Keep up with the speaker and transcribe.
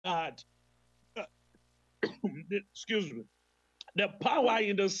that, excuse me, the power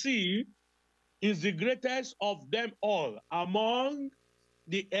in the sea is the greatest of them all among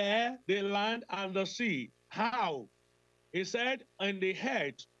the air, the land, and the sea. How? He said, in the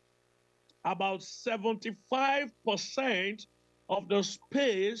head, about 75% of the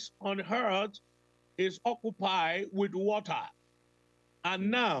space on earth is occupied with water. And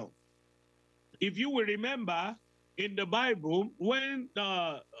now, if you will remember in the Bible, when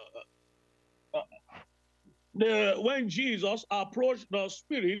when Jesus approached the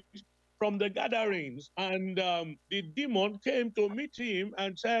spirit from the gatherings, and the demon came to meet him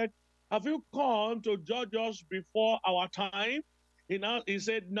and said, "Have you come to judge us before our time?" He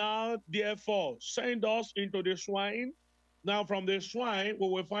said, "Now, therefore, send us into the swine. Now from the swine, we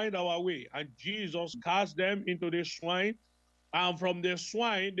will find our way." And Jesus cast them into the swine, and from the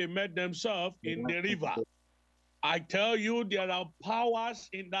swine, they met themselves in the river. I tell you, there are powers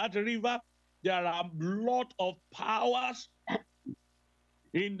in that river. There are a lot of powers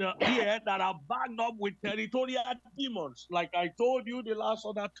in the air that are backed up with territorial demons. Like I told you the last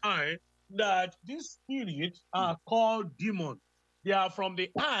other time, that these spirits are called demons. They are from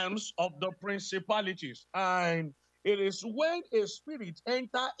the arms of the principalities. And it is when a spirit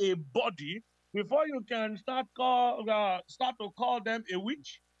enter a body, before you can start to call them a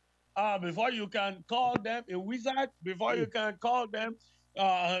witch, before you can call them a wizard, before you can call them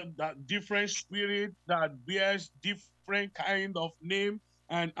that different spirit that bears different kind of name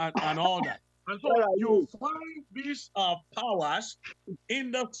and all that. And so you find these powers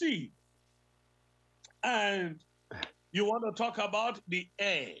in the sea. And you want to talk about the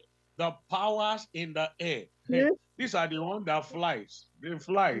air, the powers in the air. Hey, these are the ones that flies. They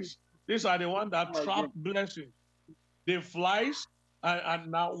flies. These are the ones that trap blessings. They flies,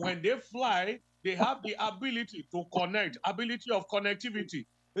 and now when they fly, they have the ability to connect, ability of connectivity.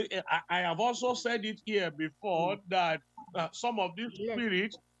 I have also said it here before that some of these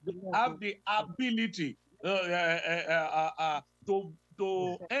spirits have the ability to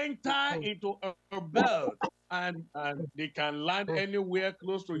enter into a belt, and they can land anywhere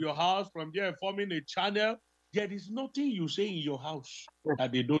close to your house, from there forming a channel. There is nothing you say in your house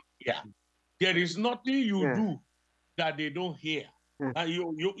that they don't hear. There is nothing you do that they don't hear. And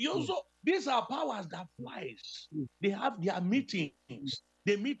you also, these are powers that flies. They have their meetings.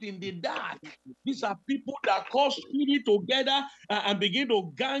 They meet in the dark. These are people that call spirit together and begin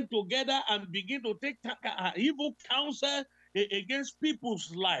to gang together and begin to take evil counsel against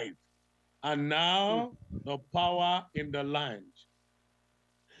people's life. And now the power in the land.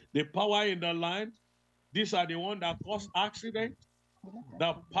 The power in the land, these are the ones that cause accident.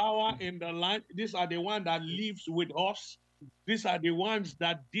 The power in the land, these are the ones that lives with us. These are the ones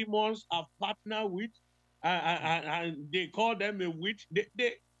that demons have partnered with, and they call them a witch.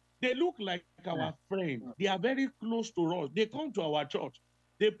 They look like our friends. They are very close to us. They come to our church.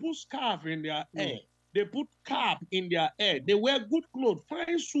 They put scarf in their hair. They put cap in their hair. They wear good clothes,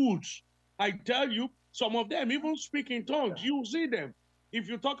 fine suits. I tell you, some of them even speak in tongues. You see them. If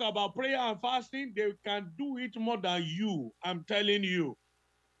you talk about prayer and fasting, they can do it more than you. I'm telling you.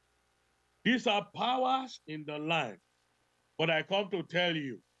 These are powers in the land. But I come to tell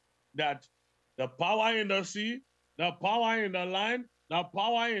you that the power in the sea, the power in the land, the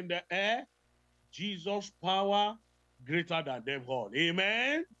power in the air, Jesus' power greater than them all.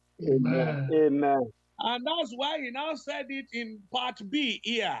 Amen? Amen. Amen. And that's why he now said it in part B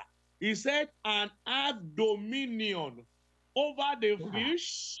here. He said, "And have dominion over the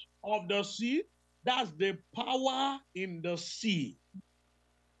fish of the sea." That's the power in the sea.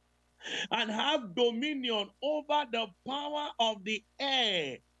 "And have dominion over the power of the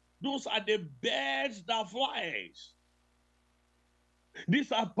air." Those are the birds that flies.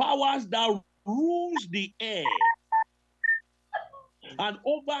 These are powers that rules the air. "And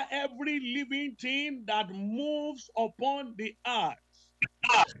over every living thing that moves upon the earth."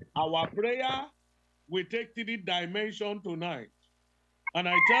 Our prayer will take 3 dimensions tonight. And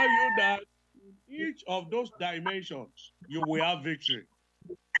I tell you that in each of those dimensions, you will have victory.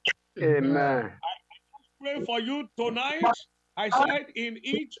 Amen. I pray for you tonight. I said in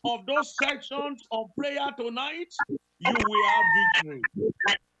each of those sections of prayer tonight, you will have victory.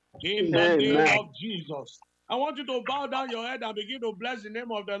 In the name of Jesus. I want you to bow down your head and begin to bless the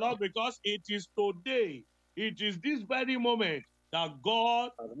name of the Lord, because it is today, it is this very moment that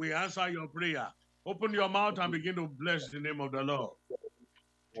God will answer your prayer. Open your mouth and begin to bless the name of the Lord.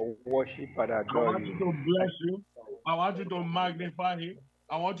 Worship and I adore want you you. to bless him. I want you to magnify him.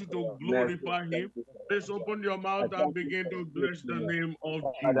 I want you to glorify him. Please open your I mouth and thank you begin for to this bless the moment. name of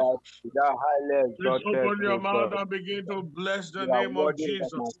Father, Jesus. without highly Please exalted, open your O mouth God, and begin to bless the you are name of worthy of my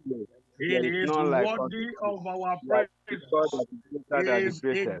Jesus. praise. He There is is none like unto worthy you. of our You are praise. the God that is He greater than the is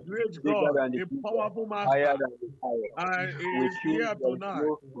a greatest, great bigger God, than the a biggest, powerful higher master, than the highest. and He With is you, here there is tonight.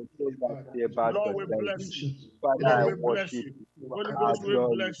 no control that say about Lord, we prosperity. bless you. Father, Lord, I we bless worship you. you. Holy I Ghost, we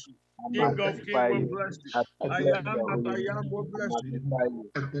adore you. bless you. I King of Kings, magnify we you. bless you. I I bless am your that holy I name. am, we I bless you. magnify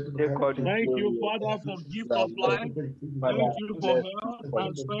you. Take all the Thank you, glory, O Father, God. for You gift are of life. worthy. Father, Thank I you for bless you health for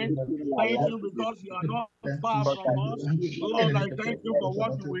and strength. keeping me Thank alive you to this because you are moment. not far Because from I us. believe in Lord, I you. thank you for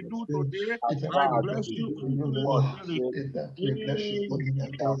what you will do today. I'm I proud to bless be you in in the what spirit. you In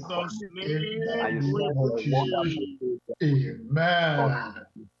have Jesus' committed. And name you we said your wonderful pray. things of Amen.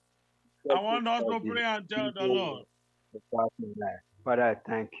 I such want us as to the pray and tell the evil Lord. about my life. Father, I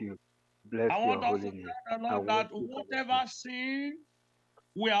thank you. Bless I your want us to holy name. tell the I Lord worship that you. whatever sin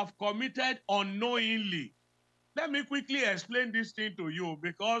we have committed unknowingly. Let me quickly explain this thing to you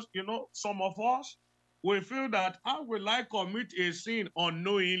because, some of us, we feel that how will I commit a sin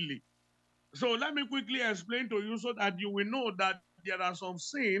unknowingly? So let me quickly explain to you so that you will know that there are some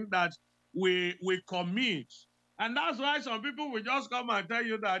sin that we commit. And that's why some people will just come and tell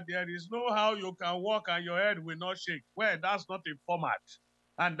you that there is no how you can walk and your head will not shake. Well, that's not a format.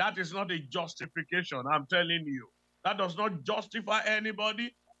 And that is not a justification, I'm telling you. That does not justify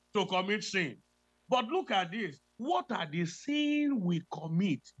anybody to commit sin. But look at this. What are the sins we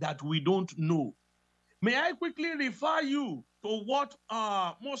commit that we don't know? May I quickly refer you to what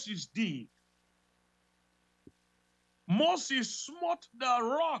Moses did? Moses smote the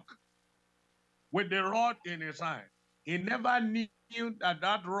rock with the rod in his hand. He never knew that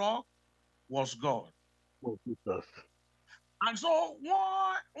that rock was God. Oh, Jesus. And so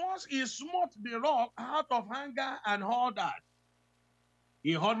once he smote the rock out of anger and all that,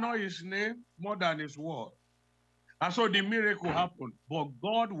 he honored his name more than his word. And so the miracle happened, but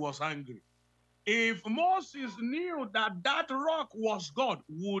God was angry. If Moses knew that that rock was God,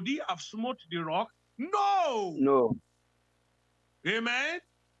 would he have smote the rock? No. No. Amen.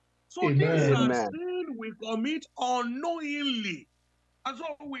 So these are Amen. Amen. sins we commit unknowingly. And so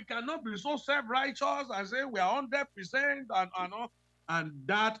we cannot be so self-righteous and say we are 100% and all. And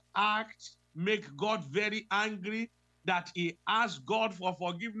that act make God very angry that he asked God for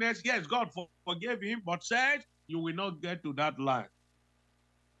forgiveness. Yes, God forgave him, but said, you will not get to that line.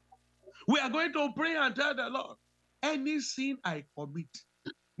 We are going to pray and tell the Lord, any sin I commit,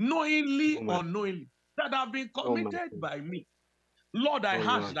 knowingly or unknowingly, that have been committed by me, Lord, I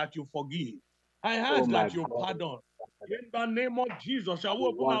ask that you forgive. I ask that you God. pardon. In the name of Jesus, shall we The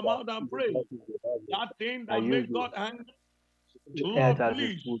open one our that mouth and Jesus pray? is the heaven. That thing I that use make it God angry, to earth Lord, as a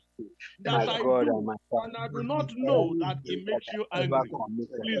please, food. that My I God and do, my and I Father. do not know Every that it sin that makes you I ever angry.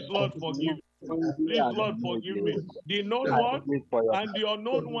 committed, Please, Lord, forgive. knowingly Please, and Lord, forgive unknowingly, me. The known I one plead for your and the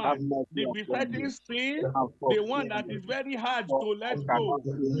unknown have one. mercy The upon me besetting sin, and the one forgive that me. is very hard For to I let cannot go.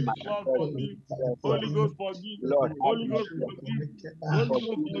 save Please, Lord, myself in forgive. the Holy body. Ghost, forgive. Lord, have Holy Ghost, mercy upon forgive. me. Holy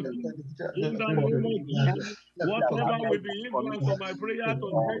Ghost, Forgive me. forgive. In the name Forgive of Jesus. anything that Whatever I will be have influence committed. of my prayer Uh,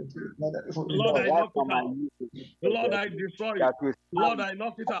 tonight, Lord, I right knock it from my out. youth to this Lord, I present, destroy it. that will Lord, stand I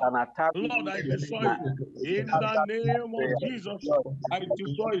knock it as out. an attack Lord, I destroy uh, it. In the after name of prayer. Jesus, Lord, I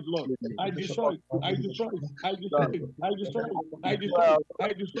destroy it, Lord. forgive me. I destroy it. I destroy it. I destroy Lord, it. I destroy it. I destroy well, it.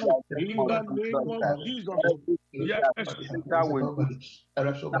 I destroy it. like the In name the of name Jesus of Christ, Jesus. every sin Yes. that will be stand against me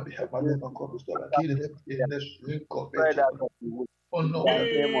after prayer, spread out of the way. In the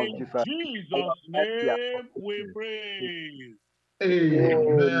name of In Jesus, your Jesus' mercy and name we forgiveness. pray. Amen.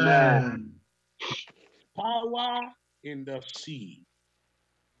 Amen. Power in the sea.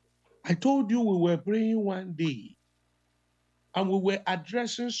 I told you we were praying one day and we were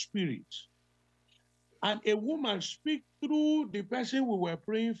addressing spirits. And a woman speak through the person we were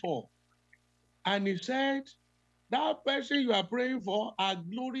praying for. And he said, that person you are praying for, our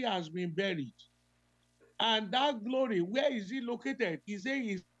glory has been buried. And that glory, where is it located? He said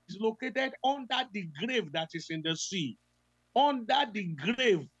it's located under the grave that is in the sea. Under the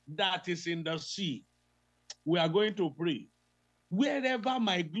grave that is in the sea. We are going to pray. Wherever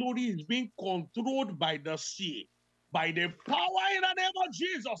my glory is being controlled by the sea, by the power in the name of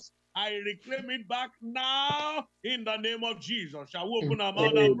Jesus, I reclaim it back now in the name of Jesus. Shall we open our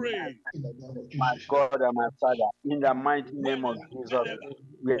mouth and Amen. pray? My God and my Father, in the mighty name of Jesus, I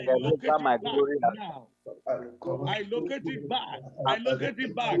locate wherever my it back glory has now. been I locate it back. I has locate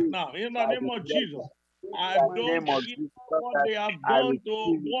it back been now in the by name the of devil, Jesus. in I the don't name of care Jesus what Christ, they have I done to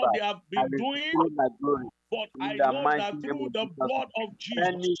receive it what back. they have I been doing. receive my glory. But I In the know mighty that name through of the Jesus, blood of Jesus,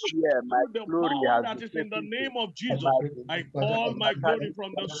 any year my through the glory power has that been is in the taken to, name of Jesus, my I call my glory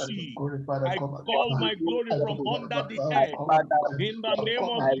from the sea. I call my glory from under the earth. In the name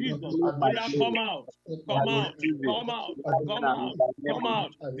of I Jesus, receive oh my yeah, glory. come out, I come out, receive it come out, right come now in out, the name come of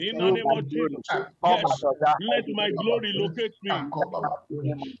out. Jesus. In the May name my of glory Jesus, come yes, out of that let heavy my glory locate me.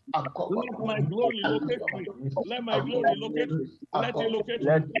 name of Let my glory locate me. Let my in the glory locate name me. of Let it locate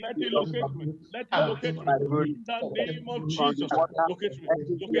me. let Let me it of locate me. Let it locate me. my glory In the name of from the Jesus. water Locate me.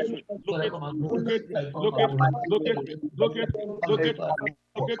 everywhere Locate me. in Locate me. Locate me. the Locate me. mighty name Locate of me. Jesus. Locate me. May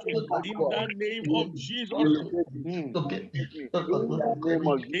Locate me. God Locate me. my In God the name of Jesus. you locate me Mm. in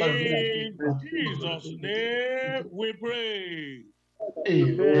the name of In Jesus. Jesus' name we pray.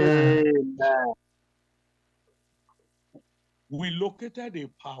 Amen. We located a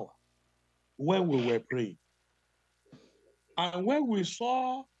power when we were praying. And when we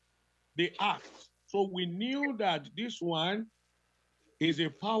saw the act, so we knew that this one is a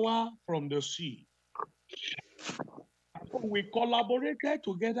power from the sea. So we collaborated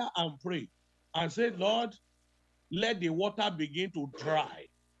together and prayed and said, Lord, let the water begin to dry.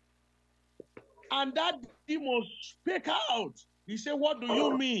 And that demon spake out. He said, what do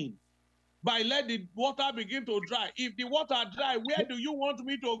you mean by let the water begin to dry? If the water dry, where do you want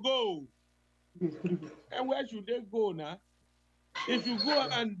me to go? And where should they go now? If you go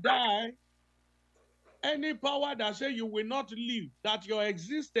and die, any power that say you will not live, that your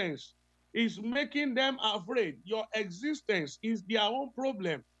existence is making them afraid, your existence is their own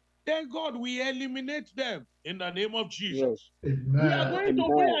problem, then God will eliminate them in the name of Jesus. Yes. We are going to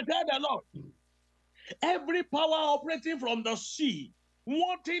pray Amen. and tell the Lord, every power operating from the sea,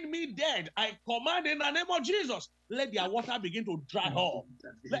 wanting me dead, I command in the name of Jesus, let their water begin to dry up.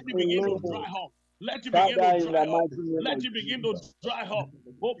 Let it begin to Amen. dry up. Let it begin to Father, in dry the up. mighty name Let of it begin to Jesus, dry up.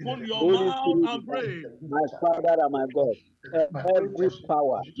 Open your Holy mouth Spirit, and pray. my Father and my God, every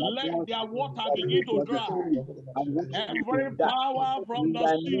power that Let wants their water that begin lives to on the dry. sea and wants me to Every die, power from in the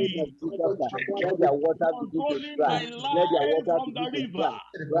the name of sea, Jesus, let their water begin to controlling dry. my Let their life water from the begin to river. dry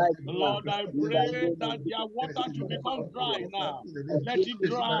right now, Lord, I in the pray name of that their water Jesus. to become dry now. Let Every it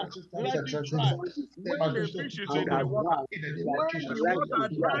dry. power Let that it dry. wants to step When in a fish is in the water, underground, that when my the life will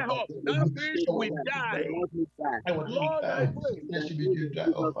water dry. dry up, that fish will They die. want me die. Lord, I pray In the name of Jesus Christ,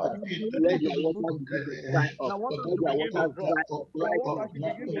 that the let water their should begin water to begin dry. to dry up. Their water Let should their begin to water dry. dry up Their right water now. should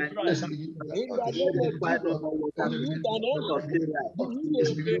begin In to the dry. name of Jesus. In the Let name the of fight Jesus, of my water we need begin to an ocean. subside. We In the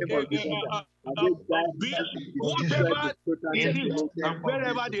need name of Jesus. And they a die beach, and be destroyed, whatever be totally it is, eliminated. and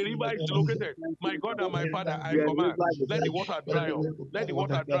wherever the In river is Jesus' located. mighty My God and my name. Father, I command, Wherever the let the fight water dry up. Let the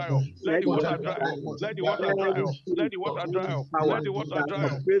water dry up. Let let the the water water dry dry up. up. Let the water dry Every up. Let spirit, the water dry any up. power Let the water that dry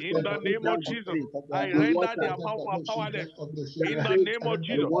up. operates In from the the name of underground Jesus, sea, I the render water their power powerless. that In the says name of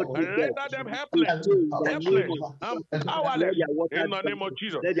they Jesus, want I me dead. render them We helpless, pray in the name helpless, of and Jesus. Let powerless. their water In the dry name of up.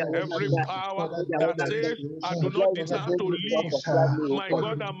 Jesus, Let their water every dry up. power Let their that water dry says up. I do And not God will deserve bring to me to live, supply me with my water.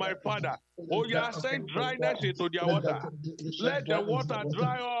 God and my Father, oh yeah, send dryness into their water. Let the water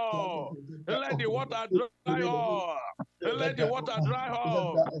dry up. Let the water dry up. Let the water dry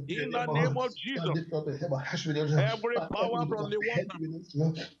up. In the name of Jesus, every power from the water,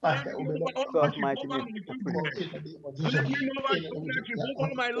 let me know what God's ownership mighty over name. my children. Let me know what ownership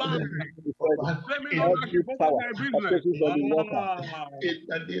over my land. Because Let me know every ownership over power my business. operating from the water,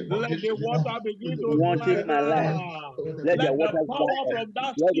 Let the water begin to dry wanting my life, now. let their Let the water dry power up. from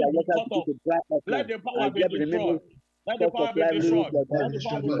that Let sea their be water cut begin off. to dry up Let now. the power And be get remain destroyed. Let the so power be supply me with destroyed. your Let death. the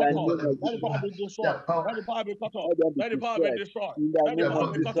power be In the cut off. name of Let the power Jesus. be destroyed. Let the power be cut off. Let them be Let the power be destroyed. destroyed. In the Let the name power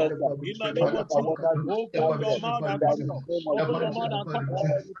of be cut Jesus off. Christ. In the name Let of their Jesus. water be Open your sighted. mouth In and the cut it off. name of Open your Jesus. mouth and cut it off.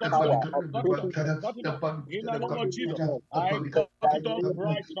 Every Cut it off. power Cut it off. operating Cut it off. In the name from of the Jesus. water. I In cut the it off name of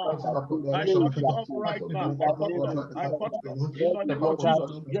right Jesus. now. We I pray cut in it the off name. right now. In I the cut it name off. of I Jesus. cut it off. In Let the the name of water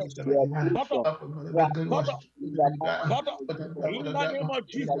Jesus. Yes. be a Cut off. right Cut now. off. In the mighty Cut name off. of Jesus. In the name of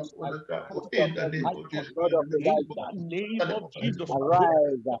In the Jesus. I cut it God off. of heaven, I cut it off. God of In Elijah, the name of Jesus.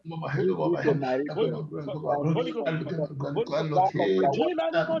 arise, bring you to my Holy rescue. Ghost. In the Holy name Ghost. of Jesus, Holy Ghost. dry up their In water.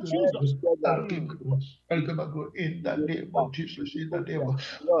 the name of Every Jesus. gathering In the name of Jesus, in the name of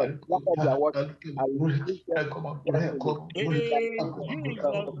Lord, dry up their water. I release them destiny. In the In name of Jesus.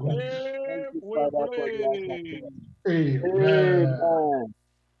 Jesus' Thank name you, we Father, for the answer. pray. Amen. Amen.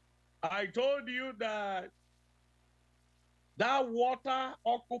 I told you that that water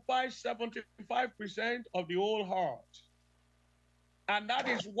occupies 75% of the whole heart. And that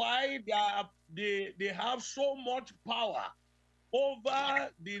is why they have so much power over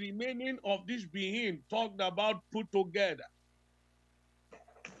the remaining of this being talked about put together.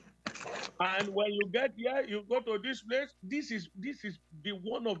 And when you get here, you go to this place. This is the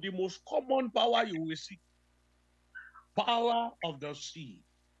one of the most common power you will see. power of the sea.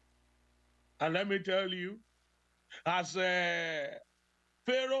 And let me tell you, as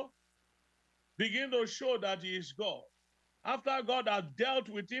Pharaoh began to show that he is God, after God had dealt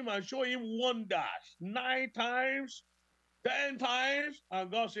with him and showed him wonders 9 times, 10 times,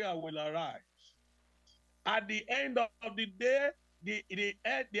 and God said, I will arise. At the end of the day,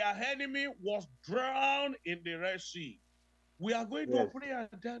 their enemy was drowned in the Red Sea. We are going to pray and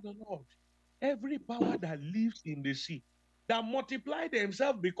tell the Lord, every power that lives in the sea, that multiply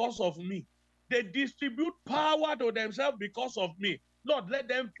themselves because of me, they distribute power to themselves because of me. Lord, let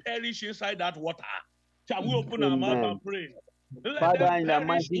them perish inside that water. Shall we open our mouth and pray? Let them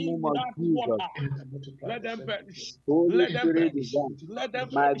perish in that water. Let them perish. Let them perish. Let them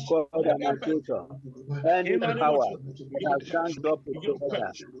perish. Let them perish. Any power that has ganged up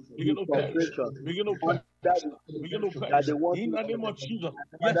together Begin to perish. Begin to perish. Begin to perish. In the name of Jesus.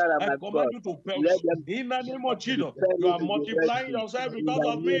 Yes, I command you to perish. In the name of Jesus. You are multiplying yourself because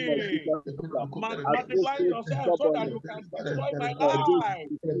of me. Multiplying yourself so that you can destroy my life.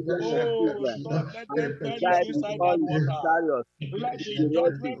 Oh, Lord, let them perish inside that water. Let the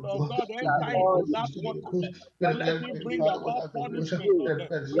judgment of God enter into that water. Let him bring about punishment on them.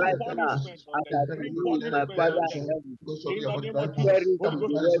 Bring punishment on them. Bring punishment on them. In the name of Jesus. Holy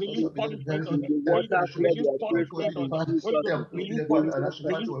Ghost, release punishment on them. Holy Ghost, release punishment on them. Holy Ghost, release punishment.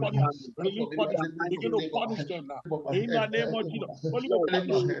 Release punishment. Release punishment. Begin to punish them now. In the name of Jesus. Holy Ghost, punish.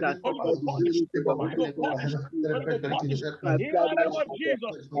 Holy Ghost, punish. Holy Ghost, punish. Holy Ghost, punish. In the name of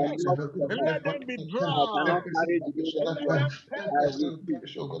Jesus. Yes. Let them be drowned. Let them perish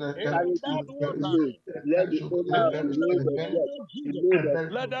in that water. Let the owner of the In the load of name death, of the Jesus. load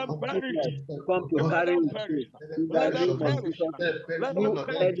of Let them perish. come to Let carry them his perish. faith. In the Let them name of perish. Jesus, Let them no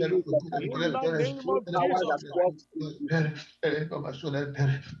perish. enemy can In the name no of power Jesus that Christ. works in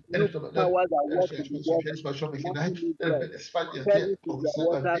no power that works in the water, nothing is there. Perish in the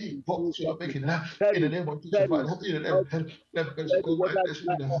water in Jesus' name. Perish, perish. Let the water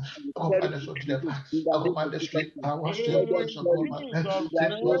dry up and perish in the name of Jesus' name. Let them In perish in Jesus' the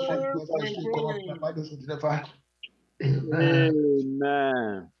name of name Jesus' we name. pray.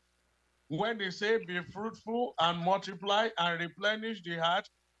 Amen. When they say be fruitful and multiply and replenish the heart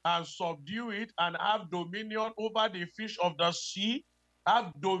and subdue it and have dominion over the fish of the sea,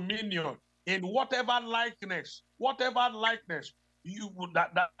 have dominion in whatever likeness you would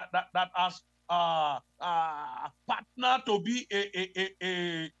that as partner to be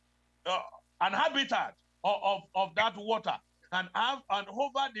an habitat of that water, and have and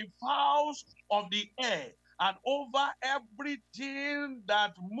over the fowls of the air, and over everything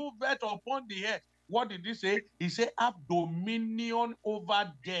that moveth upon the earth. What did he say? He said, have dominion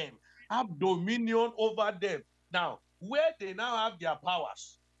over them. Have dominion over them. Now, where they now have their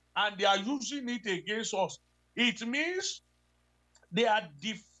powers, and they are using it against us, it means they are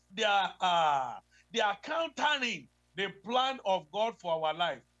countering the plan of God for our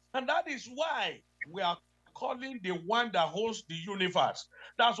life. And that is why we are calling the one that holds the universe.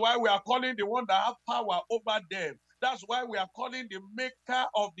 That's why we are calling the one that have power over them. That's why we are calling the maker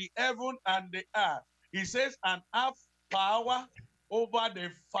of the heaven and the earth. He says, and have power over the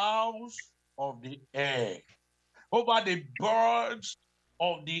fowls of the air, over the birds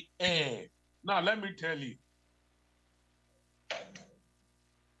of the air. Now, let me tell you,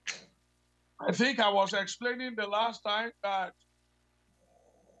 I think I was explaining the last time that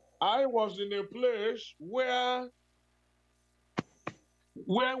I was in a place where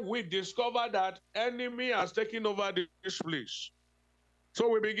when we discovered that enemy has taken over this place. So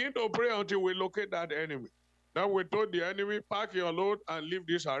we begin to pray until we locate that enemy. Then we told the enemy, pack your load and leave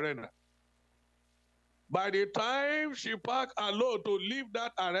this arena. By the time she packed her load to leave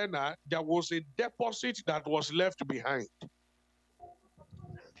that arena, there was a deposit that was left behind.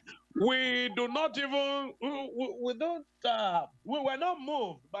 We do not even, we don't, we were not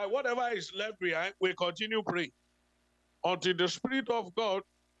moved by whatever is left behind. We continue praying until the Spirit of God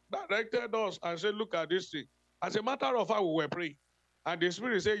directed us and said, look at this thing. As a matter of fact, we were praying. And the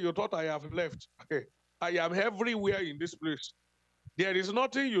Spirit said, you thought I have left. Okay. I am everywhere in this place. There is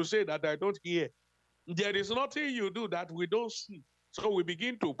nothing you say that I don't hear. There is nothing you do that we don't see. So we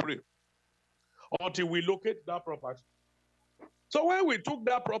begin to pray until we locate that property. So when we took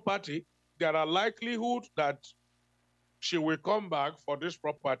that property, there are likelihood that she will come back for this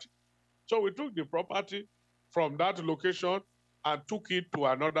property. So we took the property from that location and took it to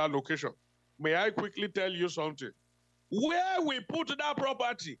another location. May I quickly tell you something? Where we put that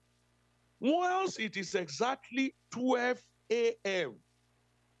property, once it is exactly 12 a.m.,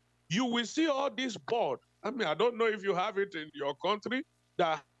 you will see all this board. I mean, I don't know if you have it in your country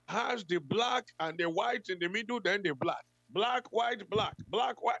that has the black and the white in the middle, then the black. Black, white, black,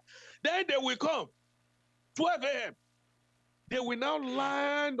 black, white. Then they will come, 12 a.m. They will now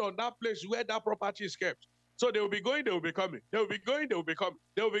land on that place where that property is kept. So they will be going, they will be coming. They will be going, they will be coming.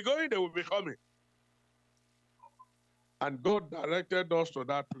 They will be going, they will be coming. And God directed us to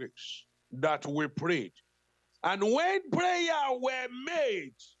that place that we prayed. And when prayer were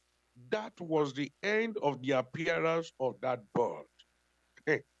made, that was the end of the appearance of that bird.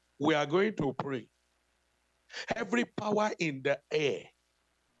 Hey, we are going to pray. Every power in the air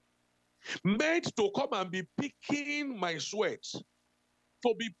meant to come and be picking my sweat,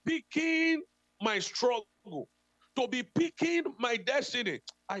 to be picking my struggle, to be picking my destiny,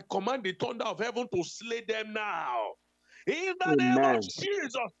 I command the thunder of heaven to slay them now. In the name of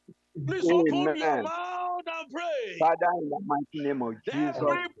Jesus, please open your mouth and pray. Father, in the mighty name of Jesus,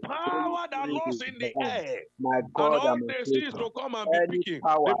 Every power that lost in the air, my and God, all and my they see is Savior, to come and be any picking.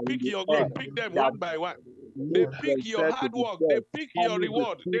 power They in pick the your air good, pick them that one by one. They pick your hard work, they pick your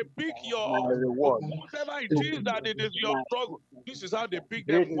reward, they pick your reward, whatever it is that it is your struggle. This is how they pick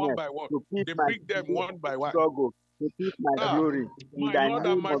them one by one. They pick them one by one. Struggle, to keep my glory, in My the Lord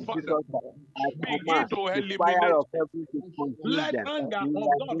and name my of Father, Jesus, I begin command to the fire eliminate. of heaven to consume Let them. anger In of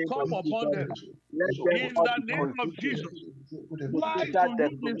the God name come of upon Jesus, them. let them In all the be name of consumed. Jesus. Why Total should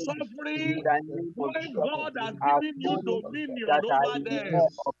you be destruction. suffering In the name of when Jesus, God has as given you many dominion that are over in the them? air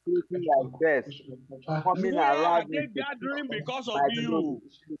operating like best, coming Where are around me they to gathering because of my glory, you?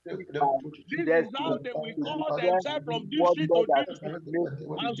 my This is how destiny, they will to call destroy themselves from what district God to has district made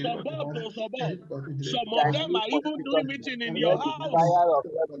and suburb to suburb. Some the of them name are of even doing Jesus. meeting in your Let the house. fire of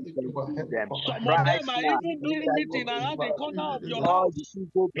heaven consume them Some of right them are now. even In doing the meeting name of around the Jesus, corner of your all the house. evil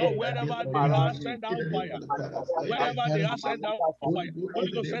Lord, beings wherever come they are, around me. send down fire. And Wherever they are, send down fire.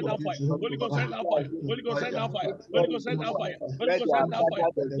 Holy Ghost, send down fire. Holy Ghost, send down fire. Holy Ghost, send down fire. Holy Ghost, send down fire. Holy where Ghost, they send have down fire.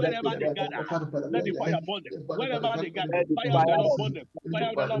 gathered Wherever themselves they together, gather, let the fire burn them. Wherever they gather, let the fire of the fire Lord of burn them. Fire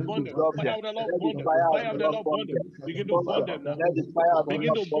of the Lord heaven burn them. dissolve Fire them. of the Lord Let the burn them. fire of Fire the of the Lord Lord burn burn them. them. Begin to Burn burn them. them now. Let the fire of the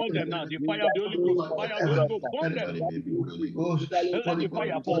Begin Lord to burn burn them them. now. The In fire of the the Holy Ghost. name of Fire of the Holy Jesus Ghost. Burn them. Let the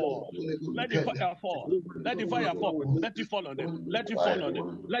fire fall. Let the fire fall. Let the fire fall. Let it fall on them. Let it fall on them.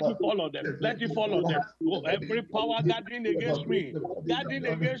 Let it fall on them. Let it fall on them. Oh, every power gathering against me, gathering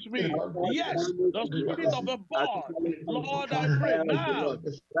against me. Yes, the spirit of a bird. Lord, I pray now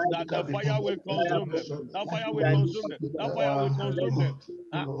that the fire will consume them. That fire will consume them. That fire will consume them.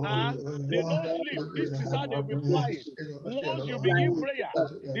 They don't sleep. This is how they'll be flying. Once you begin prayer,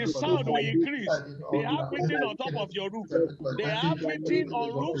 the sound will increase. They have meeting on top of your roof. They have meeting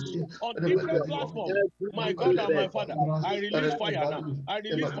on roofs on different platforms. My God and my Father, I release fire now. I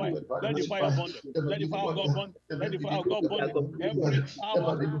release fire. Let the fire burn them. Let the fire of God burn them. Let the fire of God burn them.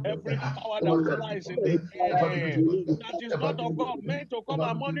 Every power that flies in the air that is not of God, meant to come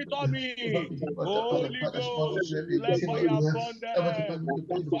and monitor me. Holy Ghost, let fire burn them. Let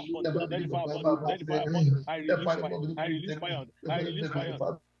the fire burn them. Let the fire burn them. Let the fire burn them. I release fire. I release fire. I release fire.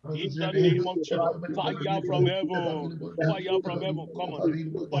 In the name of Jesus, fire from heaven, fire from heaven, come on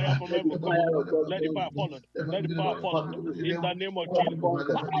them, fire from heaven, come on them, let the fire fall on them, let the fire fall on them, in the name of Jesus.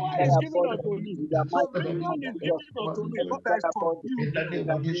 Power is given unto me, dominion is given unto me, but I subdue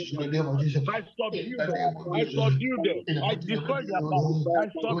them. I subdue them. I subdue them. I destroy their power. I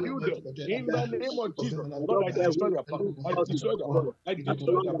subdue them. In the name of Jesus, Lord, I destroy their power. I destroy their power. I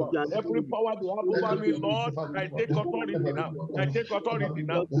destroy their power. Every power they have over me, Lord, I take authority now. I take authority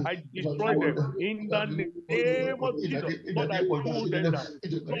now. I destroy them. In the name of Jesus, Lord, I pull them down.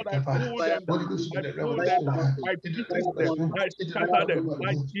 Lord, I pull them down. I pull them down. I pieces them. I scatter them.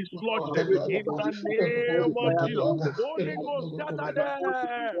 I dislodge them. In the name of Jesus. Holy Ghost, scatter them.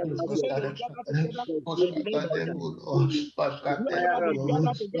 You say they will gather together in vain for them. Wherever they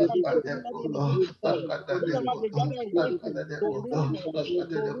gather together, you say gather in vain for them. Wherever they gather in vain for to ruin my life,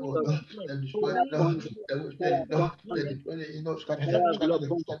 to ruin my life, to ruin my let them be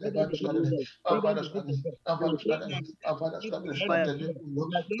put to death.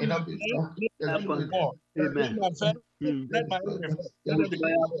 Let them be put to death. Let them be put to death. Let my let them fall. Let my friend, let my enemy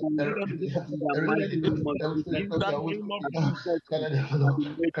fall. Let them be put to death. Let them be put to death.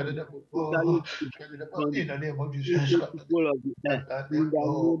 Let them be put to death. In the name of Jesus. In the name of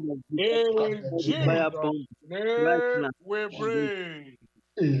Jesus. In Jesus' name we pray.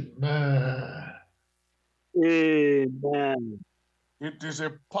 Amen. Amen. It is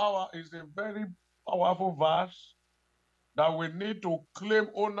a power, it's a very powerful verse that we need to claim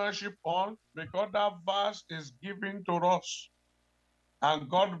ownership on, because that verse is given to us. And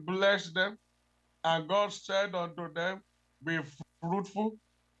God blessed them, and God said unto them, be fruitful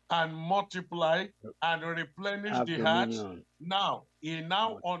and multiply and replenish the heart. Now, he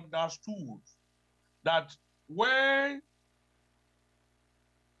now understood that when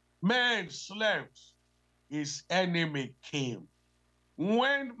Men slept, his enemy came.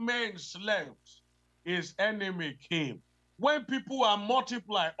 When men slept, his enemy came. When people are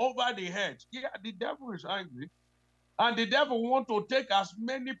multiplied over the head, yeah, the devil is angry. And the devil wants to take as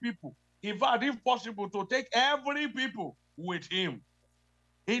many people, in fact, if possible, to take every people with him.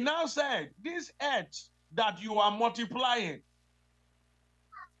 He now said, this earth that you are multiplying,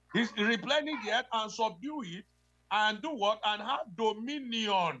 is replenish the earth and subdue it and do what? And have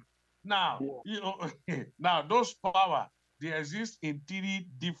dominion. Now, you know, now those power, they exist in 3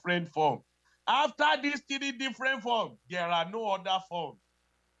 different forms. After these 3 different forms, there are no other forms.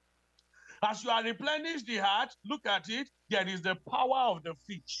 As you are replenished the heart, look at it, there is the power of the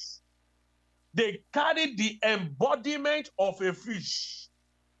fish. They carry the embodiment of a fish.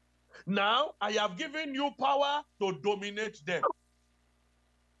 Now, I have given you power to dominate them.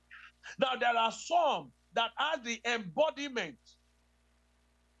 Now, there are some that have the embodiment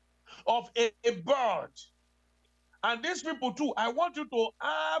of a bird. And these people too, I want you to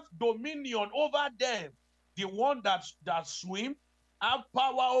have dominion over them. The one that swim, have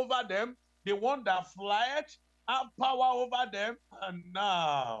power over them. The one that flies, have power over them. And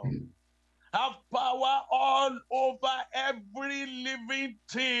now, have power all over every living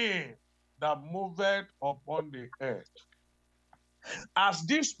thing that moveth upon the earth. As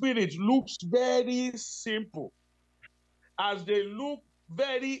this spirit looks very simple, as they look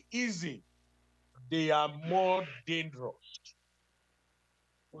very easy, they are more dangerous.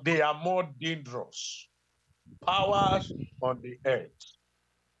 They are more dangerous. Powers on the earth.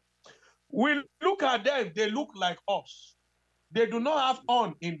 We look at them, they look like us. They do not have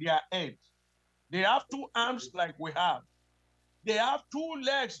horn in their head. They have 2 arms like we have. They have 2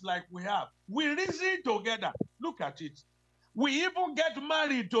 legs like we have. We reason together. Look at it. We even get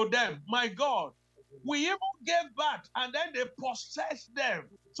married to them. My God. We even gave birth and then they possess them.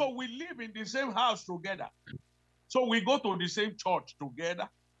 So we live in the same house together. So we go to the same church together.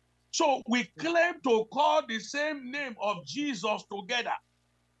 So we claim to call the same name of Jesus together.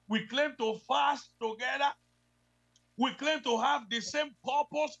 We claim to fast together. We claim to have the same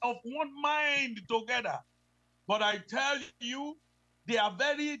purpose of one mind together. But I tell you, they are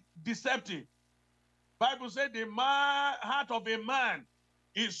very deceptive. Bible said the heart of a man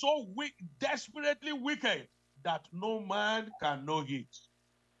is so weak, desperately wicked, that no man can know it.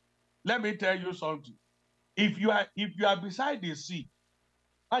 Let me tell you something. If you are beside the sea,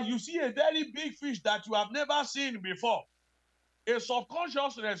 and you see a very big fish that you have never seen before, a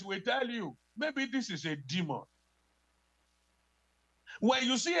subconsciousness will tell you, maybe this is a demon. When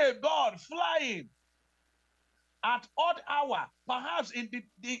you see a bird flying at odd hour, perhaps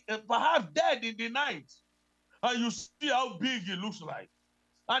perhaps dead in the night, and you see how big it looks like,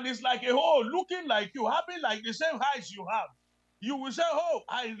 and it's like a hole looking like you, having like the same height you have, you will say, oh,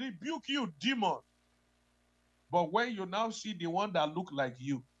 I rebuke you, demon. But when you now see the one that look like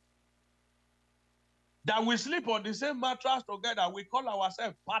you, that we sleep on the same mattress together, we call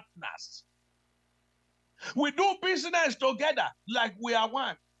ourselves partners. We do business together like we are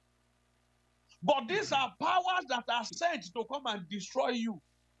one. But these are powers that are sent to come and destroy you.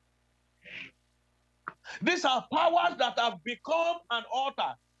 These are powers that have become an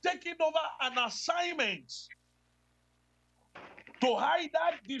altar, taking over an assignment to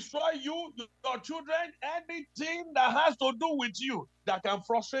either destroy you, your children, anything that has to do with you that can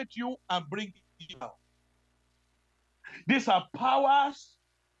frustrate you and bring you down. These are powers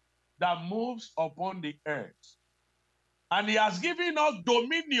that moves upon the earth. And he has given us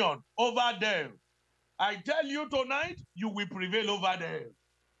dominion over them. I tell you tonight, you will prevail over them.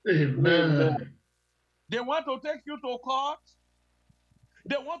 Amen. They want to take you to court.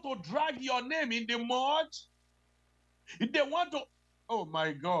 They want to drag your name in the mud. They want to, oh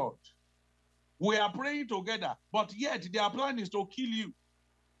my God. We are praying together, but yet their plan is to kill you.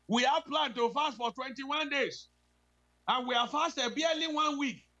 We have planned to fast for 21 days. And we have fasted barely 1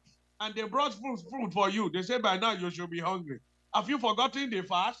 week. And they brought food for you. They say by now you should be hungry. Have you forgotten the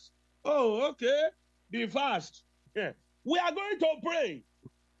fast? Oh, okay. The fast. Yeah. We are going to pray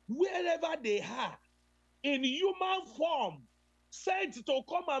wherever they are in human form, sent to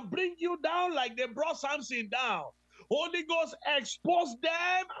come and bring you down like they brought Samson down. Holy Ghost, expose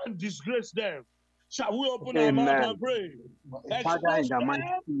them and disgrace them. Shall we open our mouth and pray? Expose them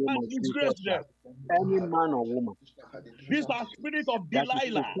and disgrace them. any man or woman These are spirits of that is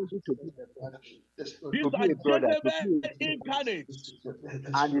Delilah. pretending to These be are a brother, to Jezebel be incarnates.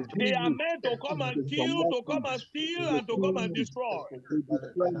 and is They being are used meant to come and for kill, to come and steal, and to come and destroy.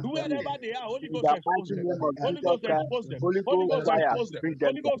 Wherever they are, Holy in Ghost the expose mighty them. name of Holy Jesus Ghost Christ. expose them. Holy Holy Ghost Ghost fire, expose them. bring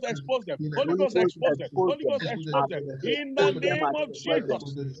them Holy down. Ghost expose them. Holy Holy Ghost Ghost expose them. expose Holy them Ghost expose them. and In the expose them name and of destroy them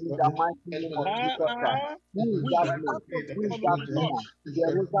Jesus. in the mighty name of Jesus Christ. Who is We that gather man? to Who is from that the church. woman?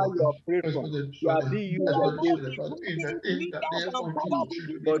 Wherever you operate from, you are being They used are against not you. recruiting leaders and powerful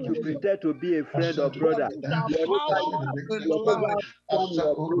people But in you the church. pretend to be a friend or But brother. these are Wherever you powers in the wherever land. form you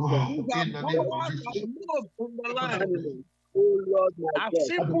operate from, These are powers that move in the land. enemies. Oh Lord, my As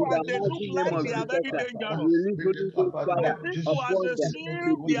God, simple in the as they look mighty name like, of they are Jesus very Christ, dangerous. release Holy Ghost As fire simple as upon they them,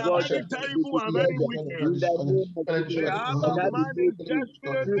 seem, they are destroy very them, terrible and destroy very them. wicked. In the name of Jesus The Christ, heart of that is man so is free,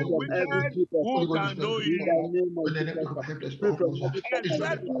 free desperately from every wicked. spirit of Who can Satan. know In the it? name of Jesus Christ, free from every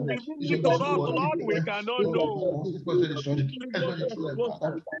Except contamination. you reveal In it to the us, name of Lord, Jesus we Christ, cannot free from know. every spirit of Holy Ghost expose them.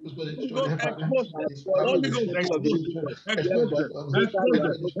 Holy Ghost expose my them. God, in Holy the Ghost name of expose them. Jesus. Expose Therefore, them. Satan, Expose you are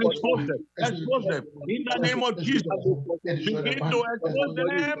them. no portion Expose in them. this. Expose them. In the name of You Jesus. have no portion in this. Begin to expose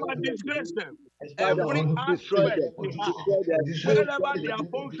Somebody them and destroy them. disgrace them. Father, Every destroy aspect them. they have, Destroy their wherever they expose are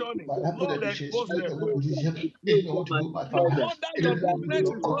them. functioning, Lord, expose them. Expose them. Expose them and No destroy them. wonder In your the business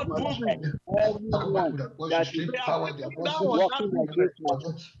name is of not Jesus Christ. moving. Everyone that is They are sitting down on that working business. against my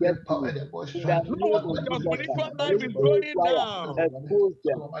destiny, in the No name of wonder your Jesus Christ. spiritual life Holy is Ghost going fire, down. expose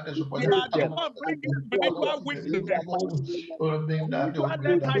them, They disgrace are the them, one and bringing destroy them. spiritual In the weakness, mighty name of spiritual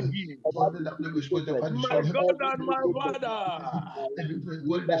Jesus Christ. lethargy. That is the secret My of God every and my wicked Father,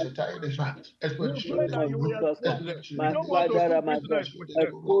 in the we pray name that of you will Jesus expose Christ. them. We My don't want to Father do and my God, business with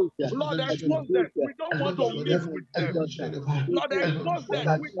them. expose them Lord, and expose them. disgrace them. We don't In want to the live name of with them. Jesus Christ. Lord, Wicked expose them.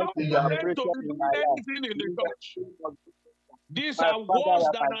 that We don't in want your them to operation be in doing my life. anything in the In the church. name of Jesus Christ. These My are Father worse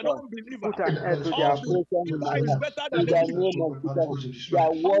and than my an God, unbeliever. put an end to their operation in my Unbeliever is life. better In than a the demon. name of Jesus Christ.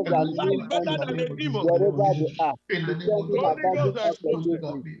 Their words and Unbeliever is main better than enemy a demon. wherever they are. Sending Holy attacking Ghost us expose them.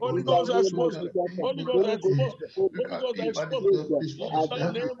 against me. Holy In the Ghost name of expose them. Jesus Christ. Holy Ghost Holy Ghost expose them. expose them. Holy Ghost expose them. Disgrace them In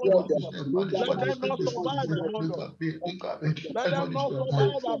and the name of destroy them. Jesus. In the Let them mighty not name of survive Jesus among us. Christ. Let them not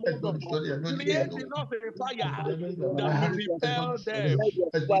survive among us. Create in us a fire that will repel them. Let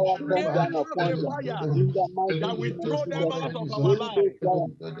your fire come Create down in us upon a them. fire In the mighty that will name of throw them Jesus out Christ. of our Holy Ghost lives. fire,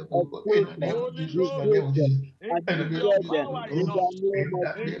 expose them, Holy Ghost, disgrace them, and increase your destroy them. power in In the us. name of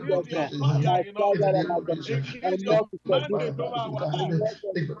Increase Jesus your Christ. fire My in us. Father and my God, Increase your enough is of this. mandate over our lives.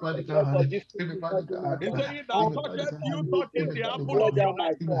 Enough of this not in my He God. said that And touches you, destroy touches the apple of them, your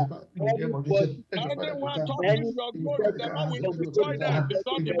my eye. God. Anybody, Anyone touching any your glory, the Lord will destroy convocation them.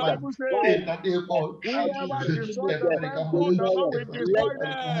 Because the Bible says, whoever destroys the them, temple, the destroy Lord them. will Let destroy the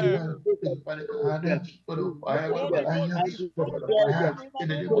them. expose them, disgrace Holy them, Ghost, and destroy destroy them. them in the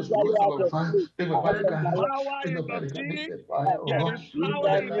name of Totally out Jesus. of place out There of is my life. power in the sea. There is In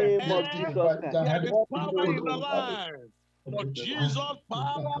power the in the name of air. Jesus Christ. There is power in the Every land. But Jesus'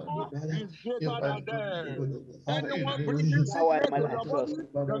 power is greater than them. Anyone bringing power in sickness my to life, your trust. body,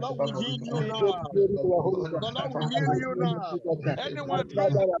 the Lord will heal you Be now. glory to your holy name. The Lord will In heal the you name of now. Jesus Christ. My Anyone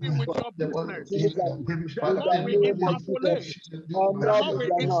Father trusting and you my with God. your business, Physically, the in Lord the will name of Jesus, interpolate. The enough Lord is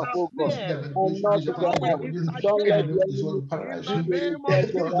will enough, oh God. interfere. Enough The is Lord will enough. Don't let interject the enemy in the be name of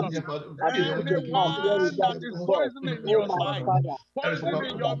dead over Jesus. me and put a mouth where it Anyone that is doesn't fall. poisoning Oh, your my life, Father,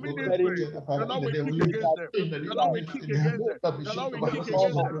 poisoning your that is very ministry, the Lord will kick in against that them. The Lord that will kick against them. The Lord will kick all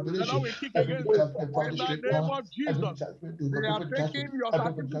against my them. The Lord will kick against expose them. them In and the destroy name of Jesus, they are taking your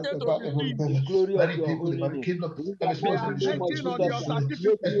certificate to the sea. the glory of your holy name. In the They mighty are name of etching on Jesus your Christ,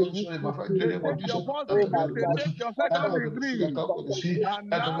 make certificate. me a useful tool They in your take your hand. first Oh my degree, they God, take your all second my degree.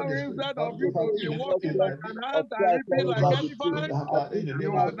 And now instead of you to be the walking like president an of ant and Christ reaping like over the field. elephant, I bring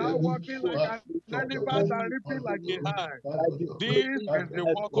you down are now every walking like foe, an the elephant and enemy reaping like a enemy hind. by This disgracing, is the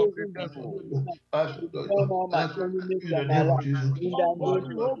work of the exposing the devil. enemy, destroying all my enemies in my life. In the name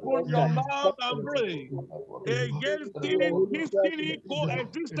Somebody of open Jesus your Christ. mouth and pray against Holy these Spirit, three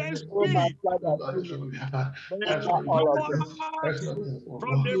coexistent oh my spirits. Father, fill me They over all of them. power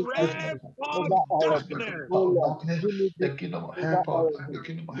from Give the me realm victory of over all of them. darkness. Oh Lord, give me victory over all of them.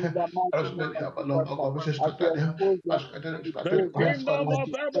 In the mighty name of Jesus Christ, as you expose them, The disgrace them, kingdom and of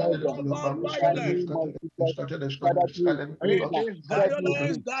destroy heaven them. suffered In the violence. name of Jesus, Father, please, please It now, is set me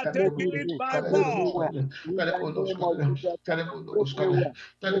violence free, that make take me it free, by make me force. well. In the name of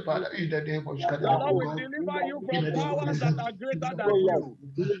Father, in the name of The Lord will deliver you from powers that are greater than you.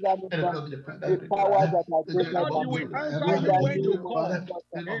 the powers that are The greater Lord than will you. answer In you the when you name of call. Jesus,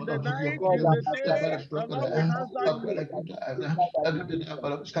 In the night, God in that the answers day, the Lord will answer you.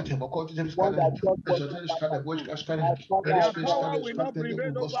 one that does what you cannot do. My Father, Their I power pray. will not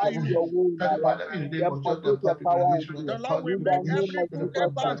prevail over Have your you. way in my life. Demonstrate your power in me. The Lord will In the make name every of crooked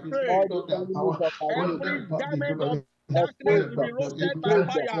Jesus, path all straight. the enemies of my way, Every garment of of darkness will be wisdom, roasted by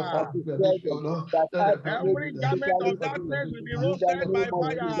wisdom, fire. of discernment, that I be made Every garment spiritually of darkness sensitive. will be In the roasted by name of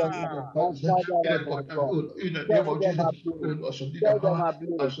Jesus, fire. my Father and my God, in the name set of them Jesus, ablaze. oh, awesome, Set them power,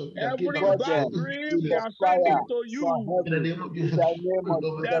 ablaze. awesome, Every Destroy bad them dream they with are fire sending to from in the heaven. you, name of In Jesus, the name we of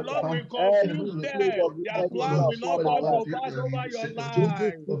love the Jesus, Lord power. will In the confuse every name spirit them. of the Their enemy plan of will of not God come to around pass over your every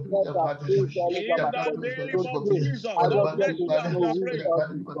life. sickness that plays all over In my the body. name of Today, Jesus, I God don't want bless to you as know you are who praying. else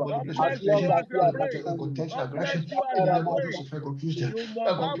is God. God As bless long you as as you you are are my praying. enemy, God bless you as you are praying. You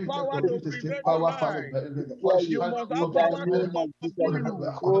must have power to prevail tonight. destroy You you. must In have the power to name of Jesus. subdue.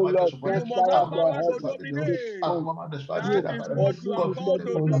 Oh Lord, You send must fire have from power to heaven. dominate. You That is what you every are called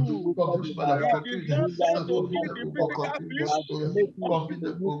wicked to woman be do. wicked in my It life. is not In the just to name of eat the Jesus, physical and fish, make me but to to be eat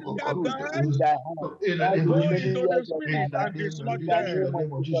the useful physical bird, in thy hand. In the All name the of go Jesus, into remaining the years of my spirit in the and life. name of In dislodge the Jesus, in the name them. of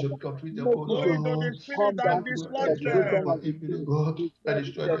name of Jesus, Jesus, we complete them, make oh Go me into the Lord. spirit come and down to dislodge Destroy destroy them, them oh, them. and if you destroy, go, and destroy the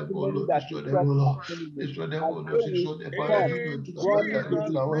destroy them, oh testimony Lord, that destroy is them, oh set Lord. before me. Destroy them, And oh Lord, they will destroy them, Father, come give them In to the Father, running to give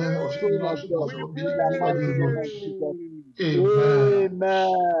Jesus' them you, our help, showing give us us name, love. because we of In the the name of mighty name Jesus. of Jesus. pray. Amen.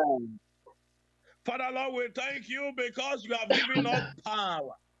 Amen. Father Lord, we thank you because you have given us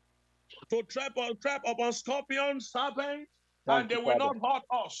power to trap upon scorpions, serpents, Thank and they you, will Father. not hurt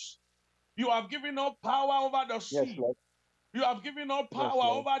us. You have given us power over the Yes, sea. Lord. You have given us Yes, power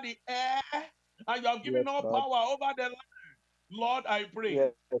Lord. over the air, and you have Yes, given us Lord. power over the land. Lord, I pray,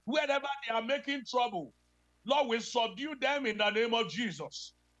 Yes. wherever they are making trouble, Lord, we subdue them in the name of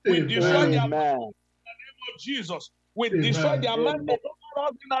Jesus. We destroy their Amen. Amen. of Jesus. We destroy Amen. their Amen. mandate over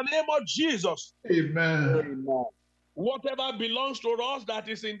us in the name of Jesus. Amen. Amen. Whatever belongs to us that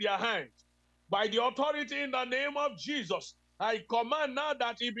is in their hands, by the authority in the name of Jesus, I command now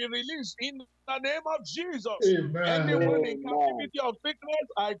that it be released in the name of Jesus. Amen. Anyone in Amen. captivity of sickness,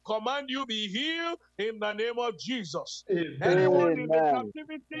 I command you be healed in the name of Jesus. Amen. Anyone in the Amen.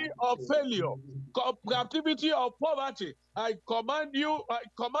 captivity of failure, captivity of poverty, I command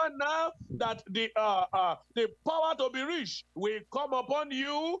now that the power to be rich will come upon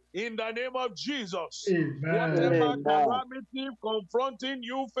you in the name of Jesus. Amen. Whatever Amen. calamity confronting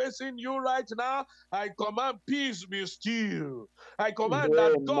you, facing you right now, I command peace be still. I command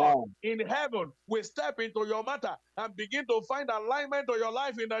that God Amen. in heaven will step into your matter and begin to find alignment to your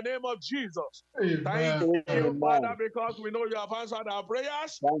life in the name of Jesus. Thank Amen. you, Father, Amen. because we know you have answered our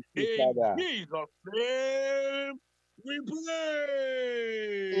prayers. Thank you, In Father. Jesus' name, we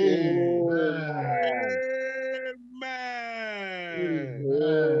pray. Amen. Amen. Amen.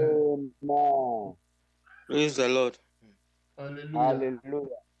 Amen. Amen. Praise the Lord. Hallelujah.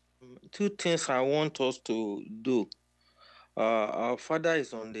 Hallelujah. Two things I want us to do. Our father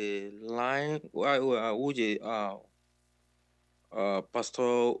is on the line. Pastor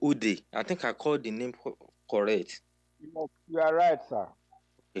Udi. I think I called the name correct. Yes, you are right, sir.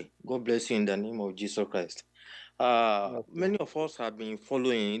 Okay. God bless you in the name of Jesus Christ. Yes, Many of us have been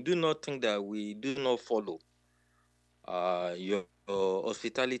following. Do not think that we do not follow. Your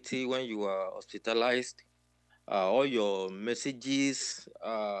hospitality when you are hospitalized. All your messages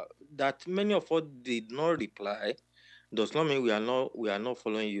that many of us did not reply does not mean we are not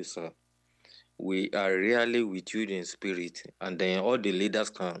following you, sir. We are really with you in spirit, and then all the leaders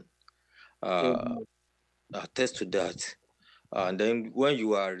can Amen. attest to that. And then when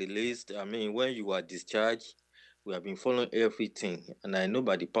you are released, when you are discharged, we have been following everything, and I know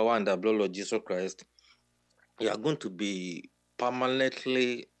by the power and the blood of Jesus Christ, you are going to be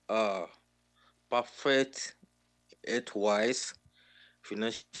permanently perfect, health-wise,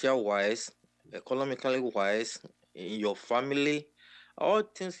 financial-wise, economically wise, in your family, all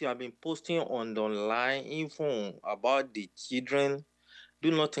things you have been posting on the online, even about the children.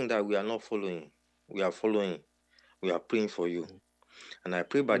 Do not think that we are not following. We are following. We are praying for you. And I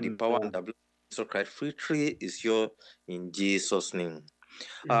pray by the power and the blood of Jesus Christ, victory is yours in Jesus' name.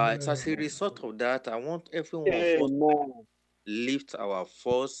 It's as a result of that, I want every one of us Amen. to lift our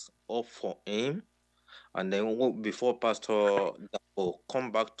force up for him. And then before Pastor Dapo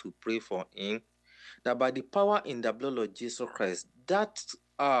come back to pray for him, that by the power in the blood of Jesus Christ, that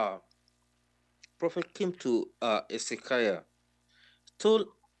prophet came to Ezekiel, told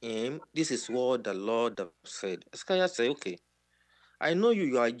him, this is what the Lord have said. Ezekiel said, okay, I know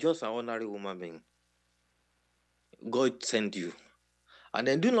you are just an ordinary human being. God sent you. And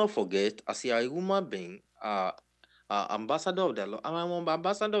then do not forget, as you are a human being, ambassador of the Lord, I'm an